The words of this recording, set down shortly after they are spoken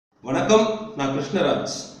வணக்கம், நான்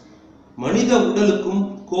கிருஷ்ணராஜ். மனித உடலுக்கும்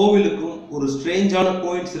கோவிலுக்கும் ஒரு ஸ்ட்ரேஞ்சான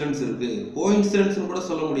கோஇன்சிடென்ஸ் இருக்கு. கோஇன்சிடென்ஸ்னு கூட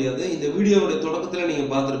சொல்ல முடியாது. இந்த வீடியோவுடைய தொடக்கத்தில் நீங்க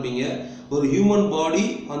பார்த்துருப்பீங்க, ஒரு ஹியூமன் பாடி,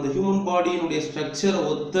 அந்த ஹியூமன் பாடியினுடைய ஸ்ட்ரக்சரை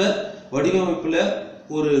ஒத்த வடிவமைப்புல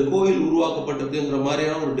ஒரு கோயில் உருவாக்கப்பட்டிருக்குங்கிற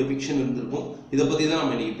மாதிரியான ஒரு டெபிக்ஷன் இருந்திருக்கும். இதை பத்தி தான்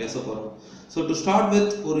நம்ம இன்னைக்கு பேச போறோம். ஸோ டு ஸ்டார்ட்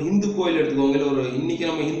வித், ஒரு ஹிந்து கோயில் எடுத்துக்கோங்க. இல்லை ஒரு இன்னைக்கு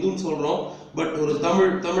நம்ம ஹிந்துன்னு சொல்றோம், பட் ஒரு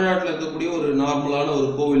தமிழ்நாட்டில் இருக்கக்கூடிய ஒரு நார்மலான ஒரு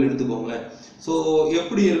கோவில் எடுத்துக்கோங்களேன். ஸோ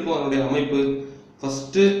எப்படி இருக்கும் அதனுடைய அமைப்பு?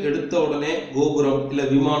 ஃபர்ஸ்ட் எடுத்த உடனே கோபுரம் இல்லை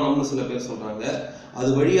விமானம்னு சில பேர் சொல்றாங்க, அது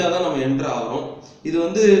வழியாக தான் நம்ம என்ட்ரு ஆகிறோம். இது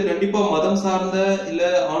வந்து கண்டிப்பாக மதம் சார்ந்த இல்லை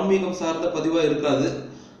ஆன்மீகம் சார்ந்த பதிவாக இருக்காது.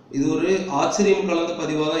 இது ஒரு ஆச்சரியம் கலந்த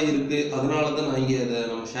பதிவாக தான் இருக்கு. அதனால தான் நான் இங்கே அதை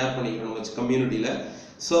நம்ம ஷேர் பண்ணிக்கிறோம் நம்ம கம்யூனிட்டியில்.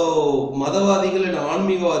 ஸோ மதவாதிகள் இல்லை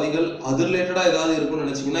ஆன்மீகவாதிகள் அது ரிலேட்டடாக ஏதாவது இருக்குன்னு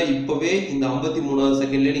நினச்சிங்கன்னா இப்போவே இந்த 53வது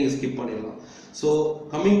செகண்ட்லேயே நீங்கள் ஸ்கிப் பண்ணிடலாம். So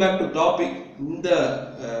coming back to topic, இந்த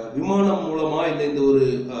விமானம் மூலமா இல்லை இந்த ஒரு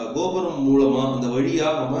கோபுரம் மூலமா அந்த வழியா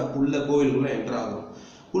நம்ம உள்ள கோவிலுக்குள்ள என்டர் ஆகிறோம்.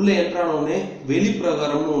 உள்ள என்ட்ரானோடனே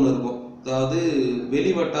வெளிப்பிரகாரம்னு ஒன்று இருக்கும், அதாவது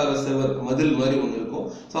வெளிவட்டார செவர் மதில் மாதிரி ஒன்று இருக்கும்.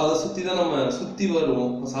 ஸோ அதை சுற்றி தான் நம்ம சுற்றி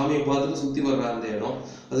வருவோம், சாமியை பார்த்துட்டு சுற்றி வர்ற அந்த இடம்.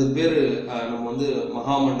 அதுக்கு பேர் நம்ம வந்து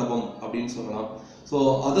மகா மண்டபம் அப்படின்னு சொல்லலாம். ஸோ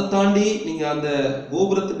அதை தாண்டி நீங்கள் அந்த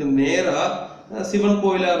கோபுரத்துக்கு நேராக சிவன்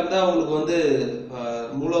கோயிலாக இருந்தால் அவங்களுக்கு வந்து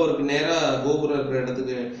மூலவருக்கு நேராக கோபுரம் இருக்கிற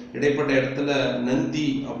இடத்துக்கு இடைப்பட்ட இடத்துல நந்தி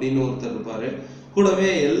அப்படின்னு ஒருத்தர் இருப்பார். கூடவே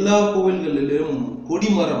எல்லா கோவில்களிலும்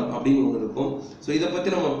கொடிமரம் அப்படின்னு ஒன்று இருக்கும். ஸோ இதை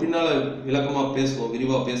பற்றி நம்ம பின்னால் விளக்கமாக பேசுவோம்,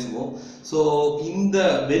 விரிவாக பேசுவோம். ஸோ இந்த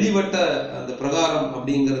வெளிவட்ட அந்த பிரகாரம்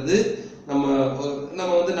அப்படிங்கிறது நம்ம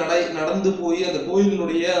வந்து நடந்து போய் அந்த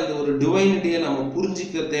கோயிலினுடைய அந்த ஒரு டிவைனிட்டியை நம்ம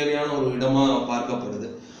புரிஞ்சிக்க தேவையான ஒரு இடமா பார்க்கப்படுது.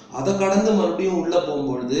 அதை கடந்து மறுபடியும் உள்ள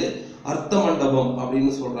போகும்பொழுது அர்த்த மண்டபம்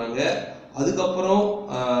அப்படின்னு சொல்றாங்க. அதுக்கப்புறம்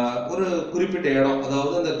ஒரு குறிப்பிட்ட இடம்,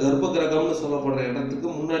 அதாவது அந்த கர்ப்ப கிரகம்னு சொல்லப்படுற இடத்துக்கு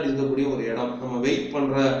முன்னாடி இருக்கக்கூடிய ஒரு இடம், நம்ம வெயிட்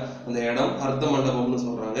பண்ற அந்த இடம் அர்த்த மண்டபம்னு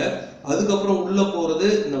சொல்றாங்க. அதுக்கப்புறம் உள்ள போறது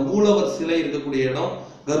இந்த மூலவர் சிலை இருக்கக்கூடிய இடம்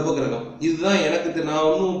கர்ப்ப கிரகம். இதுதான் எனக்கு நான்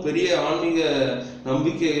ஒன்றும் பெரிய ஆன்மீக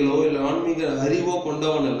நம்பிக்கைகளோ இல்லை ஆன்மீக அறிவோ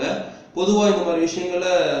கொண்டவன் இல்லை. பொதுவாக இந்த மாதிரி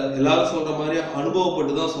விஷயங்களை எல்லாரும் சொல்ற மாதிரி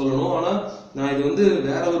அனுபவப்பட்டு தான் சொல்லணும். ஆனால் நான் இது வந்து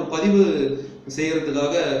வேற ஒரு பதிவு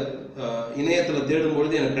செய்யறதுக்காக இணையத்தில்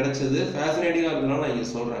தேடும்பொழுது எனக்கு கிடைச்சது, ஃபேசினேட்டிங்காக இருந்ததுனால நான் இங்கே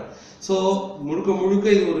சொல்கிறேன். ஸோ முழுக்க முழுக்க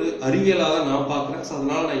இது ஒரு அறிவியலாக தான் நான் பார்க்குறேன். ஸோ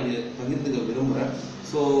அதனால் நான் இங்கே பகிர்ந்துக்க விரும்புகிறேன்.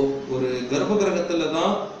 ஸோ ஒரு கர்ப்ப கிரகத்தில்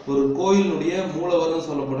தான் ஒரு கோயிலுடைய மூலவர்னு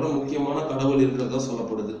சொல்லப்படுற முக்கியமான கடவுள் இருக்கிறதா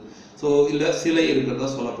சொல்லப்படுது. ஸோ இல்லை சிலை இருக்கிறதா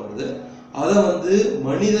சொல்லப்படுது. அதை வந்து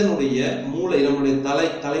மனிதனுடைய மூளை, நம்மளுடைய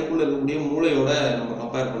தலைக்குள்ள இருக்கக்கூடிய மூளையோட நம்ம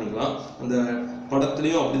கம்பேர் பண்ணிக்கலாம். அந்த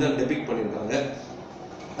படத்துலையும் அப்படிதான் டெபிக் பண்ணியிருக்காங்க.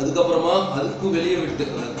 அதுக்கப்புறமா அதுக்கு வெளியே விட்டு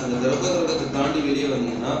அந்த கர்ப்ப கிரகத்தை தாண்டி வெளியே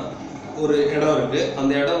வந்தீங்கன்னா ஒரு இடம் இருக்கு.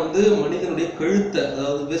 அந்த இடம் வந்து மனிதனுடைய கழுத்தை,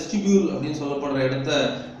 அதாவது வெஸ்டிபியூல் அப்படின்னு சொல்லப்படுற இடத்த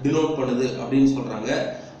டினோட் பண்ணுது அப்படின்னு சொல்றாங்க.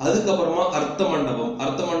 அதுக்கப்புறமா அர்த்த மண்டபம்.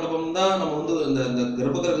 அர்த்த மண்டபம் தான் நம்ம வந்து இந்த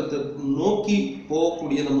கர்ப்ப கிரகத்தை நோக்கி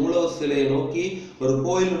போகக்கூடிய அந்த மூலவர் சிலையை நோக்கி, ஒரு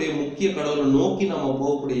கோயிலுடைய முக்கிய கடவுளை நோக்கி நம்ம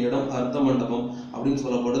போகக்கூடிய இடம் அர்த்த மண்டபம் அப்படின்னு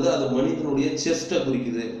சொல்லப்படுது. அது மனிதனுடைய செஸ்ட்டை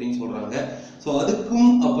குறிக்குது அப்படின்னு சொல்றாங்க. ஸோ அதுக்கும்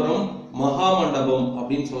அப்புறம் மகா மண்டபம்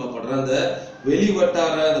அப்படின்னு சொல்லப்படுற அந்த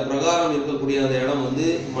வெளிவட்டார அந்த பிரகாரம் இருக்கக்கூடிய அந்த இடம் வந்து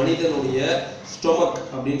மனிதனுடைய ஸ்டொமக்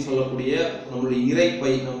அப்படின்னு சொல்லக்கூடிய நம்மளுடைய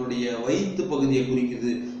இறைப்பை, நம்மளுடைய வயிற்று பகுதியை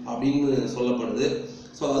குறிக்குது அப்படின்னு சொல்லப்படுது.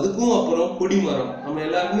 ஸோ அதுக்கும் அப்புறம் கொடிமரம். நம்ம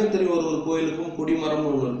எல்லாருக்குமே தெரியும், ஒரு கோயிலுக்கும் கொடிமரம்னு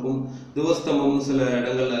ஒன்று இருக்கும். திவஸ்தம்பம்னு சில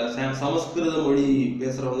இடங்கள்ல சமஸ்கிருத மொழி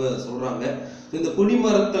பேசுறவங்க சொல்றாங்க. இந்த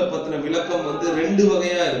கொடிமரத்தை பத்தின விளக்கம் வந்து 2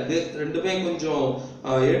 வகையா இருக்கு. ரெண்டுமே கொஞ்சம்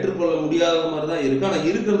ஏற்றுக்கொள்ள முடியாத மாதிரி தான் இருக்கு. ஆனால்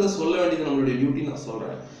இருக்கிறத சொல்ல வேண்டியது நம்மளுடைய டியூட்டி, நான்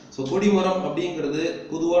சொல்றேன். ஸோ கொடிமரம் அப்படிங்கிறது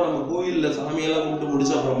பொதுவாக நம்ம கோயிலில் சாமியெல்லாம் கும்பிட்டு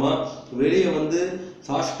முடிச்ச அப்புறமா வெளியே வந்து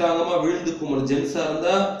சாஷ்டாங்கமாக விழுந்து கும்பிடு. ஜென்ஸாக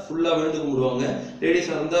இருந்தால் ஃபுல்லாக விழுந்து கும்பிடுவாங்க,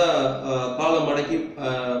 லேடிஸாக இருந்தால் காலை மடக்கி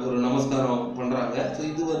ஒரு நமஸ்காரம் பண்ணுறாங்க. ஸோ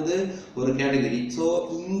இது வந்து ஒரு கேட்டகரி. ஸோ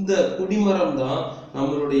இந்த கொடிமரம் தான்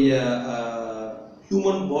நம்மளுடைய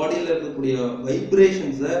ஹியூமன் பாடியில் இருக்கக்கூடிய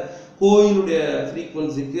வைப்ரேஷன்ஸை கோயிலுடைய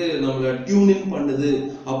ஃப்ரீக்வன்சிக்கு நம்மளை டியூனின் பண்ணுது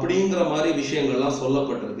அப்படிங்கிற மாதிரி விஷயங்கள்லாம்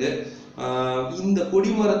சொல்லப்பட்டிருக்கு. இந்த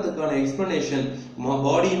கொடிமரத்துக்கான எக்ஸ்பிளனேஷன்,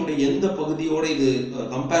 பாடியினுடைய எந்த பகுதியோட இது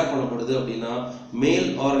கம்பேர் பண்ணப்படுது அப்படின்னா மேல்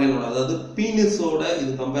ஆர்கனோட, அதாவது பீனிஸோட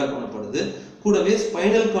இது கம்பேர் பண்ணப்படுது. கூடவே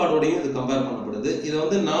ஸ்பைனல் கார்டோடையும் இது கம்பேர் பண்ணப்படுது. இதை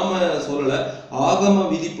வந்து நாம சொல்லலை, ஆகம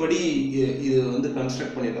விதிப்படி இது வந்து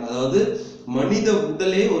கன்ஸ்ட்ரக்ட் பண்ணியிருக்காங்க. அதாவது மனித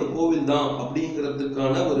உடலே ஒரு கோவில் தான்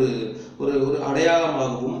அப்படிங்கிறதுக்கான ஒரு ஒரு ஒரு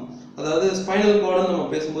அடையாளமாகவும், அதாவது ஸ்பைனல் கார்டுன்னு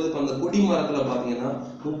நம்ம பேசும்போது இப்போ அந்த கொடி மரத்தில் பார்த்தீங்கன்னா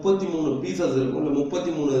 33 பீசஸ் இருக்கும், இல்லை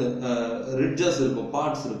 33 ரிட்ஜஸ் இருக்கும்,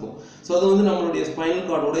 பார்ட்ஸ் இருக்கும். ஸோ அது வந்து நம்மளுடைய ஸ்பைனல்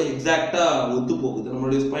கார்டோட எக்ஸாக்டாக ஒத்து போகுது.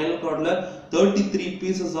 நம்மளுடைய ஸ்பைனல் கார்டில் 33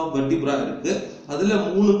 பீசஸ் ஆஃப் வெர்டிப்ரா இருக்கு. அதுல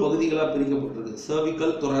 3 பகுதிகளா பிரிக்கப்பட்டிருக்கு. cervical,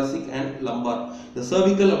 thoracic and lumbar. இந்த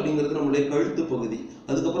cervical அப்படிங்கிறது நம்மளுடைய கழுத்து பகுதி,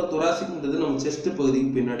 அதுக்கப்புறம் thoracic நம்ம செஸ்ட்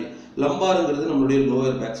பகுதிக்கு பின்னாடி, லம்பார்ங்கிறது நம்மளுடைய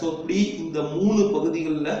லோயர் பேக். ஸோ இப்படி இந்த 3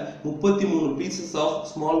 பகுதிகளில் 33 பீசஸ் ஆஃப்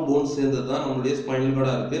ஸ்மால் போன்ஸ் சேர்ந்தது தான் நம்மளுடைய ஸ்பைனல்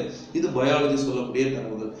கார்டா இருக்கு. இது பயாலஜி சொல்லக்கூடிய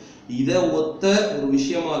தகவல்கள். இதை ஒத்த ஒரு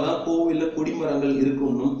விஷயமா தான் கோவில்ல கொடிமரங்கள்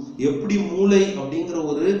இருக்கணும். எப்படி மூளை அப்படிங்கிற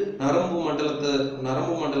ஒரு நரம்பு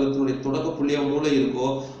மண்டலத்தினுடைய தொடக்க புள்ளியா மூளை இருக்கோ,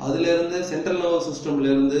 அதுல இருந்து சென்ட்ரல் நர்வஸ்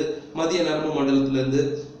சிஸ்டம்ல இருந்து மத்திய நரம்பு மண்டலத்துல இருந்து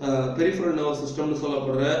பெரிஃபரல் நர்வஸ் சிஸ்டம்னு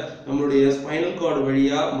சொல்லப்படுற நம்மளுடைய ஸ்பைனல் கார்டு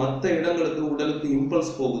வழியா மற்ற இடங்களுக்கு உடலுக்கு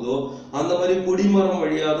இம்பல்ஸ் போகுதோ, அந்த மாதிரி கொடிமரம்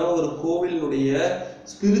வழியா தான் ஒரு கோவிலினுடைய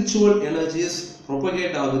ஸ்பிரிச்சுவல் எனர்ஜிஸ்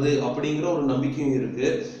ப்ரொபகேட் ஆகுது அப்படிங்கிற ஒரு நம்பிக்கையும் இருக்கு.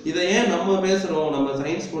 இதை ஏன் நம்ம பேசுறோம்? நம்ம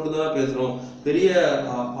சயின்ஸ் மட்டும் தான் பேசுறோம். பெரிய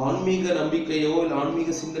ஆன்மீக நம்பிக்கையோ இல்லை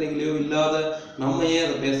ஆன்மீக சிந்தனைகளையோ இல்லாத நம்ம ஏன்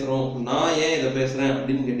அதை பேசுறோம்? நான் ஏன் இதை பேசுறேன்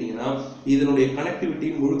அப்படின்னு கேட்டீங்கன்னா, இதனுடைய கனெக்டிவிட்டி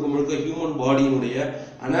முழுக்க ஹியூமன் பாடியினுடைய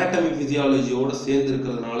அனாட்டமி பிசியாலஜியோட சேர்ந்து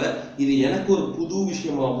இருக்கிறதுனால இது எனக்கு ஒரு புது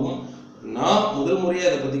விஷயமாகவும் நான் முதல் முறையா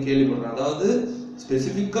இதை பத்தி கேள்விப்படுறேன். அதாவது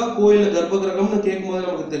ஸ்பெசிஃபிக்கா கோயில கர்ப்ப கிரகம்னு கேட்கும் போது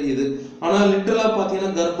நமக்கு தெரியுது. ஆனா லிட்டரலா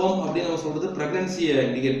பாத்தீங்கன்னா கர்ப்பம் அப்படின்னு நம்ம சொல்றது பிரெக்னன்சியை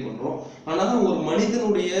இண்டிகேட் பண்றோம். ஆனா ஒரு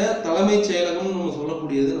மனிதனுடைய தலைமைச் செயலகம்னு நம்ம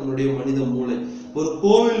சொல்லக்கூடியது நம்மளுடைய மனித மூளை. ஒரு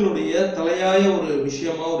கோவிலுடைய தலையாய ஒரு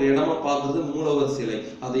விஷயமா ஒரு இடமா பார்க்கறது மூலவர் சிலை.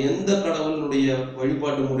 அது எந்த கடவுளுடைய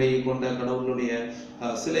வழிபாட்டு முறையை கொண்ட கடவுளுடைய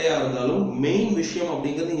சிலையா இருந்தாலும் மெயின் விஷயம்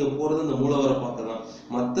அப்படிங்கிறது நீங்க போறது இந்த மூலவரை பார்க்க தான்.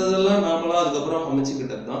 மற்றதெல்லாம் நாமளா அதுக்கப்புறம்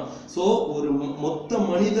அமைச்சுக்கிட்டது தான். ஸோ ஒரு மொத்த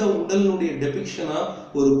மனித உடலினுடைய டெபிக்ஷனா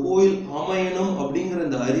ஒரு கோயில் அமையணும் அப்படிங்கிற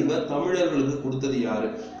இந்த அறிவை தமிழர்களுக்கு கொடுத்தது யாரு?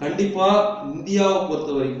 கண்டிப்பா இந்தியாவை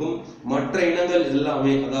பொறுத்த வரைக்கும் மற்ற இனங்கள்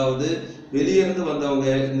எல்லாமே, அதாவது வெளியிருந்து வந்தவங்க,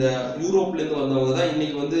 இந்த யூரோப்ல இருந்து வந்தவங்க தான்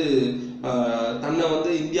இன்னைக்கு தன்னை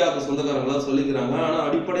இந்தியாவுக்கு சொந்தக்காரங்களா சொல்லிக்கிறாங்க. ஆனா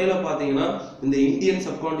அடிப்படையில பாத்தீங்கன்னா இந்த இந்தியன்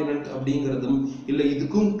சப்கான்டினென்ட் அப்படிங்கிறதும் இல்ல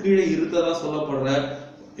இதுக்கும் கீழே இருக்கதா சொல்லப்படுற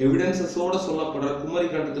எவிடன்சஸோட சொல்லப்படுற குமரி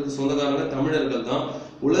கண்டத்துக்கு சொந்தக்காரங்க தமிழர்கள் தான்.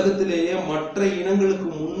 உலகத்திலேயே மற்ற இனங்களுக்கு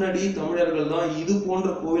முன்னாடி தமிழர்கள் தான் இது போன்ற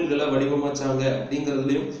கோவில்களை வடிவமைச்சாங்க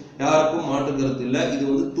அப்படிங்கிறதுலயும் யாருக்கும் மாற்று கருத்து இல்லை. இது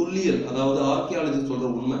தொல்லியல், அதாவது ஆர்கியாலஜி சொல்ற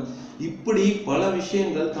உண்மை. இப்படி பல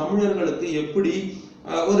விஷயங்கள் தமிழர்களுக்கு எப்படி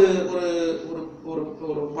ஒரு ஒரு ஒரு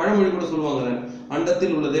ஒரு பழமொழி கூட சொல்லுவாங்க,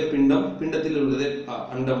 அண்டத்தில் உள்ளதே பிண்டம், பிண்டத்தில் உள்ளதே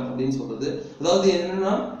அண்டம் அப்படின்னு சொல்றது. அதாவது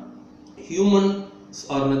என்னன்னா, humans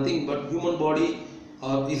are nothing but human body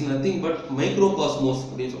is nothing but மைக்ரோகாஸ்மோஸ்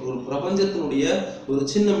அப்படின்னு சொல்ற ஒரு பிரபஞ்சத்தினுடைய ஒரு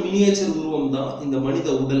சின்ன மினியேச்சர் உருவம் தான் இந்த மனித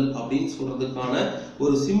உடல் அப்படின்னு சொல்றதுக்கான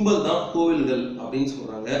ஒரு சிம்பல் தான் கோவில்கள் அப்படின்னு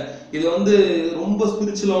சொல்றாங்க. இதை ரொம்ப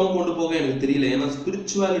ஸ்பிரிச்சுவலாகவும் கொண்டு போக எனக்கு தெரியல. ஏன்னா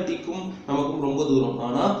ஸ்பிரிச்சுவாலிட்டிக்கும் நமக்கும் ரொம்ப தூரம்.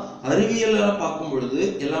 ஆனா அறிவியலாக பார்க்கும் பொழுது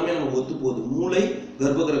எல்லாமே நமக்கு ஒத்து போகுது. மூளை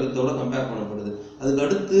கர்ப்ப கிரகத்தோட கம்பேர் பண்ணப்படுது. அதுக்கு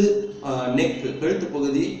அடுத்து நெக், கழுத்து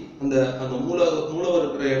பகுதி அந்த அந்த மூலவர்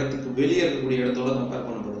இருக்கிற இடத்துக்கு வெளியே இருக்கக்கூடிய இடத்தோட கம்பேர்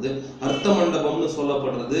பண்ணப்படுது. அர்த்த மண்டபம்னு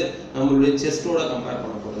சொல்லப்படுறது நம்மளுடைய செஸ்டோட கம்பேர்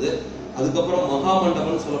பண்ணப்படுது. அதுக்கப்புறம் மகா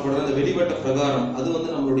மண்டபம்னு சொல்லப்படுற அந்த வெளிவட்ட பிரகாரம்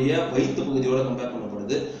அது நம்மளுடைய வயிற்று பகுதியோட கம்பேர்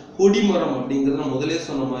பண்ணப்படுது. கொடிமரம் அப்படிங்கிறது நான் முதலே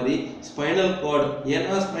சொன்ன மாதிரி ஸ்பைனல் கார்டு.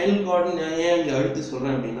 ஏன்னா ஸ்பைனல் கார்டு நான் ஏன் இங்கே அழுத்தி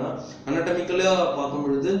சொல்றேன் அப்படின்னா, அனாட்டமிக்கலா பார்க்கும்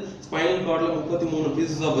பொழுது ஸ்பைனல் கார்டில் 33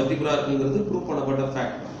 பீசஸ் ஆஃப் வெர்டிபிரா இருக்குங்கிறது ப்ரூவ் பண்ணப்பட்ட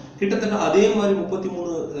ஃபேக்ட். கிட்டத்தட்ட அதே மாதிரி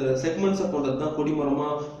 33 செக்மெண்ட்ஸை கொண்டது தான் கொடிமரமா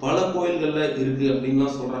பல கோயில்கள்ல இருக்கு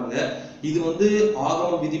அப்படின்லாம் சொல்றாங்க. இது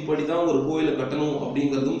ஆகம விதிப்படி தான் ஒரு கோயிலை கட்டணும்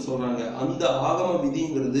அப்படிங்கிறதும் சொல்றாங்க. அந்த ஆகம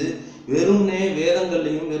விதிங்கிறது வெறும்னே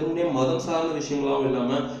வேதங்கள்லையும் வெறும்னே மதம் சார்ந்த விஷயங்களாகவும்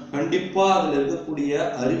இல்லாம கண்டிப்பா அதுல இருக்கக்கூடிய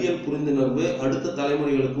அறிவியல் புரிந்துணர்வு அடுத்த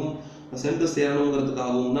தலைமுறைகளுக்கும் சென்று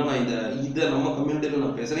சேரணுங்கிறதுக்காகவும் தான் நான் இதை நம்ம கம்யூனிட்டியில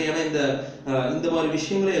நான் பேசுறேன். ஏன்னா இந்த மாதிரி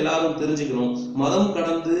விஷயங்களை எல்லாரும் தெரிஞ்சுக்கணும். மதம்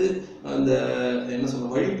கடந்து அந்த என்ன சொல்ற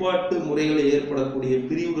வழிபாட்டு முறைகளை ஏற்படக்கூடிய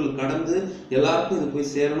பிரிவுகள் கடந்து எல்லாருக்கும் இது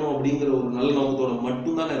போய் சேரணும் அப்படிங்கிற ஒரு நல்ல நோக்கத்தோட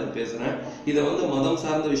மட்டும்தான் நான் இதை பேசுறேன். இதை மதம்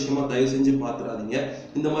சார்ந்த விஷயமா தயவு செஞ்சு பார்த்துடாதீங்க.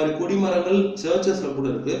 இந்த மாதிரி கொடிமரங்கள் சர்ச்சஸ்ல கூட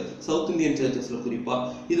இருக்கு, சவுத் இந்தியன் சர்ச்சஸ்ல குறிப்பா.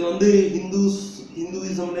 இது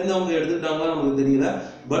ஹிந்துவிசம்லேருந்து அவங்க எடுத்துக்கிட்டாங்களா நமக்கு தெரியல.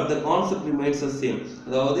 But the concept remains the same.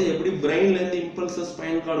 அதாவது எப்படி பிரெயின்ல இருந்து இம்பல்சஸ்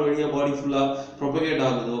ஸ்பைனல் கார்டு வழியா பாடி ஃபுல்லா ப்ரொபகேட்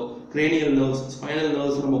ஆகுதோ, கிரேனியல் நர்வ்ஸ், ஸ்பைனல்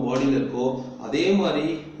நர்வ்ஸ் நம்ம பாடியில இருக்கோ, அதே மாதிரி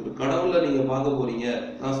ஒரு கடவுளை நீங்க பார்க்க போறீங்க.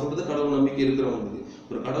 நான் சொல்றது கடவுள் நம்பிக்கை இருக்கிறவங்களுக்கு.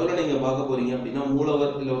 ஒரு கடவுளை நீங்க பார்க்க போறீங்க அப்படின்னா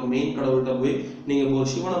மூலவர் இல்ல ஒரு மெயின் கடவுள்கிட்ட போய் நீங்க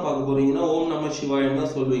ஒரு சிவனை பார்க்க போறீங்கன்னா ஓம் நம சிவாயன்னு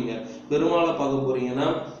தான் சொல்வீங்க. பெருமாளை பார்க்க போறீங்கன்னா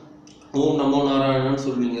ஓம் நமோ நாராயணன்னு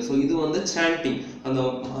சொல்வீங்க. ஸோ இது சாண்டிங், அந்த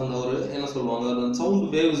அந்த ஒரு என்ன சொல்லுவாங்க, அந்த சவுண்ட்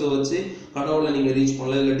வேவ்ஸை வச்சு கடவுளை நீங்க ரீச்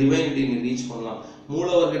பண்ணலாம், இல்லை டிவைனிட்டி நீங்க ரீச் பண்ணலாம்.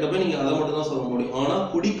 மூலவர்கிட்ட போய் நீங்க அதை மட்டும் தான் சொல்ல முடியும். ஆனா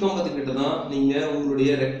குடிக்கம்பத்துக்கிட்ட தான் நீங்க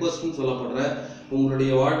உங்களுடைய ரெக்வஸ்ட்னு சொல்லப்படுற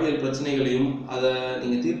உங்களுடைய வாழ்வியல் பிரச்சனைகளையும் அதை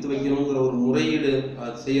நீங்க தீர்த்து வைக்கணுங்கிற ஒரு முறையீடு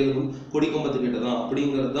செய்யறதும் கொடிக்கம்பத்துக்கிட்ட தான்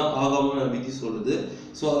அப்படிங்கிறது தான் ஆகாம விதி சொல்லுது.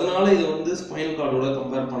 ஸோ அதனால இதை ஸ்பைனல் கார்டோட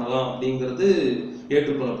கம்பேர் பண்ணலாம் அப்படிங்கிறது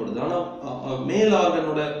ஏற்றுக்கொள்ளப்படுது. ஆனால் மேல்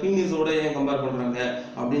ஆர்கனோட பீனிஸோட ஏன் கம்பேர் பண்ணுறாங்க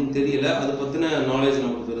அப்படின்னு தெரியல. அதை பற்றின நாலேஜ்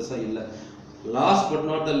நமக்கு பெருசாக இல்லை. Last but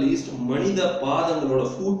not the least, மனித பாதங்களோட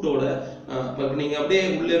ஃபூட்டோட இப்போ நீங்கள் அப்படியே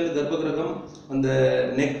உள்ளேருந்து கர்ப்பகிரகம், அந்த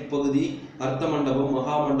நெக் பகுதி, அர்த்த மண்டபம்,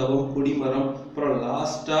 மகா மண்டபம், கொடிமரம், அப்புறம்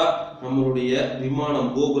லாஸ்ட்டாக நம்மளுடைய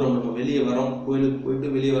விமானம் கோபுரம், நம்ம வெளியே வரோம், கோயிலுக்கு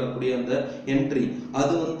போயிட்டு வெளியே வரக்கூடிய அந்த என்ட்ரி,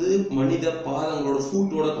 அது வந்து மனித பாதங்களோட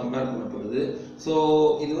ஃபூட்டோட கம்பேர் பண்ணப்படுது. ஸோ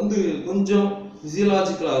இது கொஞ்சம்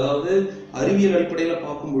பிசியலாஜிக்கலா, அதாவது அறிவியல் அடிப்படையில்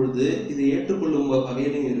பார்க்கும் பொழுது இது ஏற்றுக்கொள்ளும்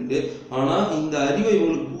வகையிலும் இருக்கு. ஆனா இந்த அறிவை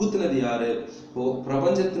இவங்களுக்கு புகுத்தினது யாரு? இப்போ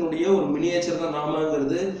பிரபஞ்சத்தினுடைய ஒரு மினியேச்சர் தான்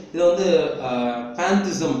நாமங்கிறது. இதை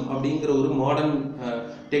பேந்திசம் அப்படிங்கிற ஒரு மாடர்ன்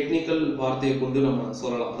டெக்னிக்கல் வார்த்தையை கொண்டு நம்ம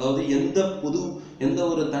சொல்லலாம். அதாவது எந்த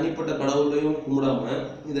ஒரு தனிப்பட்ட கடவுளையும் கும்பிடாம,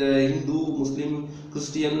 இதை இந்து, முஸ்லீம்,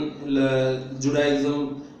 கிறிஸ்டியன், இல்லை ஜுடாயிசம்,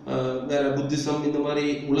 வேற புத்திசம், இந்த மாதிரி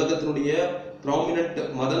உலகத்தினுடைய ப்ராமினன்ட்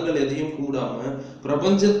மதங்கள் எதையும் கும்பிடாம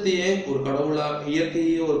பிரபஞ்சத்தையே ஒரு கடவுளா,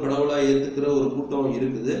 இயற்கையே ஒரு கடவுளா ஏத்துக்கிற ஒரு கூட்டம்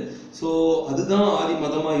இருக்குது. ஸோ அதுதான் ஆதி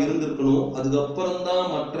மதமா இருந்திருக்கணும். அதுக்கப்புறம்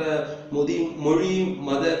தான் மற்ற மொழி,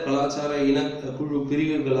 மத, கலாச்சார, இன குழு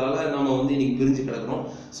பிரிவுகளால நாம இன்னைக்கு பிரிஞ்சு கிடக்கிறோம்.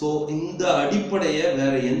 ஸோ இந்த அடிப்படையை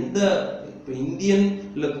வேற எந்த, இப்போ இந்தியன்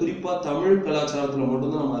இல்லை குறிப்பாக தமிழ் கலாச்சாரத்தில்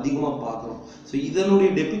மட்டும்தான் நம்ம அதிகமாக பார்க்குறோம். ஸோ இதனுடைய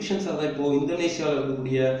டெபிக்ஷன்ஸ் அதான் இப்போ இந்தோனேஷியாவில்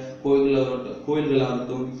இருக்கக்கூடிய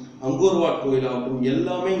கோயில்களாகட்டும், அங்கோர்வாட் கோயிலாகட்டும்,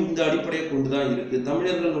 எல்லாமே இந்த அடிப்படையை கொண்டு தான் இருக்கு.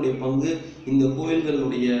 தமிழர்களுடைய பங்கு இந்த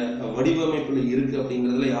கோயில்களுடைய வடிவமைப்பில் இருக்கு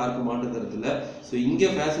அப்படிங்கிறதுல யாருக்கும் மாற்று கருத்து இல்லை. ஸோ இங்கே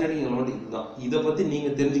ஃபேசினேட்டிங் எலமெண்ட் இதுதான். இதை பற்றி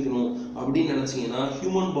நீங்கள் தெரிஞ்சுக்கணும் அப்படின்னு நினச்சிங்கன்னா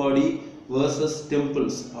ஹியூமன் பாடி வர்சஸ்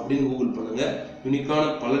டெம்பிள்ஸ் அப்படின்னு கூகுள் பண்ணுங்க. யூனிக்கான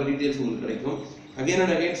பல டீட்டெயில்ஸ் உங்களுக்கு கிடைக்கும். அகைன்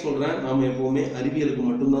அண்ட் அகைன் சொல்கிறேன், நாம் எப்போவுமே அறிவியலுக்கு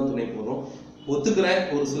மட்டும்தான் துணை போகிறோம். ஒத்துக்கிறேன்,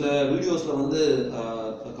 ஒரு சில வீடியோஸில்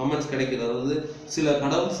கமெண்ட்ஸ் கிடைக்குது. அதாவது சில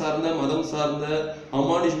கடவுள் சார்ந்த, மதம் சார்ந்த,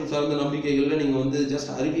 அமானுஷம் சார்ந்த நம்பிக்கைகளில் நீங்கள்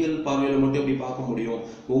ஜஸ்ட் அறிவியல் பார்வையில் மட்டும் எப்படி பார்க்க முடியும்,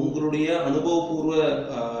 உங்களுடைய அனுபவபூர்வ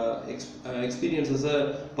எக்ஸ்பீரியன்ஸஸை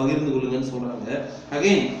பகிர்ந்து கொள்ளுங்கன்னு சொல்கிறாங்க.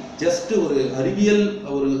 அகைன் ஜஸ்ட் ஒரு அறிவியல்,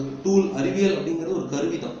 ஒரு டூல், அறிவியல் அப்படிங்கிறது ஒரு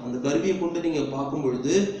கருவி தான். அந்த கருவியை கொண்டு நீங்கள் பார்க்கும்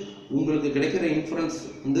பொழுது உங்களுக்கு கிடைக்கிற இன்ஃபரன்ஸ்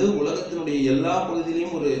உலகத்தினுடைய எல்லா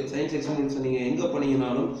பகுதியிலையும் ஒரு சயின்ஸ் எக்ஸ்பெரிமெண்ட்ஸை நீங்கள் எங்கே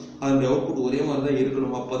பண்ணீங்கனாலும் அதனுடைய அவுட்புட் ஒரே மாதிரி தான்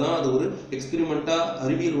இருக்கணும். அப்போ தான் அது ஒரு எக்ஸ்பெரிமெண்ட்டாக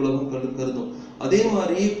அறிவியல் உலகம் கருதும். அதே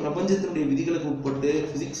மாதிரி பிரபஞ்சத்தினுடைய விதிகளுக்கு உட்பட்டு,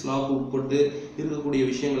 ஃபிசிக்ஸ் லாவுக்கு உட்பட்டு இருக்கக்கூடிய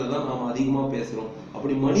விஷயங்களை தான் நாம் அதிகமாக பேசுகிறோம்.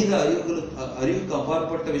 அப்படி மனித அறிவுக்கு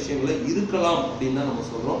அப்பாற்பட்ட விஷயங்களை இருக்கலாம் அப்படின்னு தான் நம்ம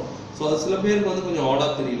சொல்கிறோம். ஸோ அது சில பேருக்கு கொஞ்சம்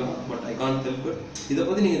ஆடாக தெரியலாம், but I can't help it. இதை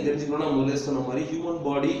பற்றி நீங்கள் தெரிஞ்சுக்கணும்னா முதல்ல சொன்ன மாதிரி ஹியூமன்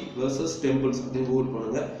பாடி வர்சஸ் டெம்பிள்ஸ் அப்படின்னு கூகுள்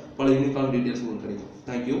பண்ணுங்கள். பல யூனிக்கான டீட்டெயில்ஸ் உங்களுக்கு கிடைக்கும்.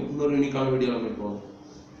 தேங்க்யூ. இன்னொரு யூனிக்கான வீடியோவில் மீட் பண்ணுவோம்.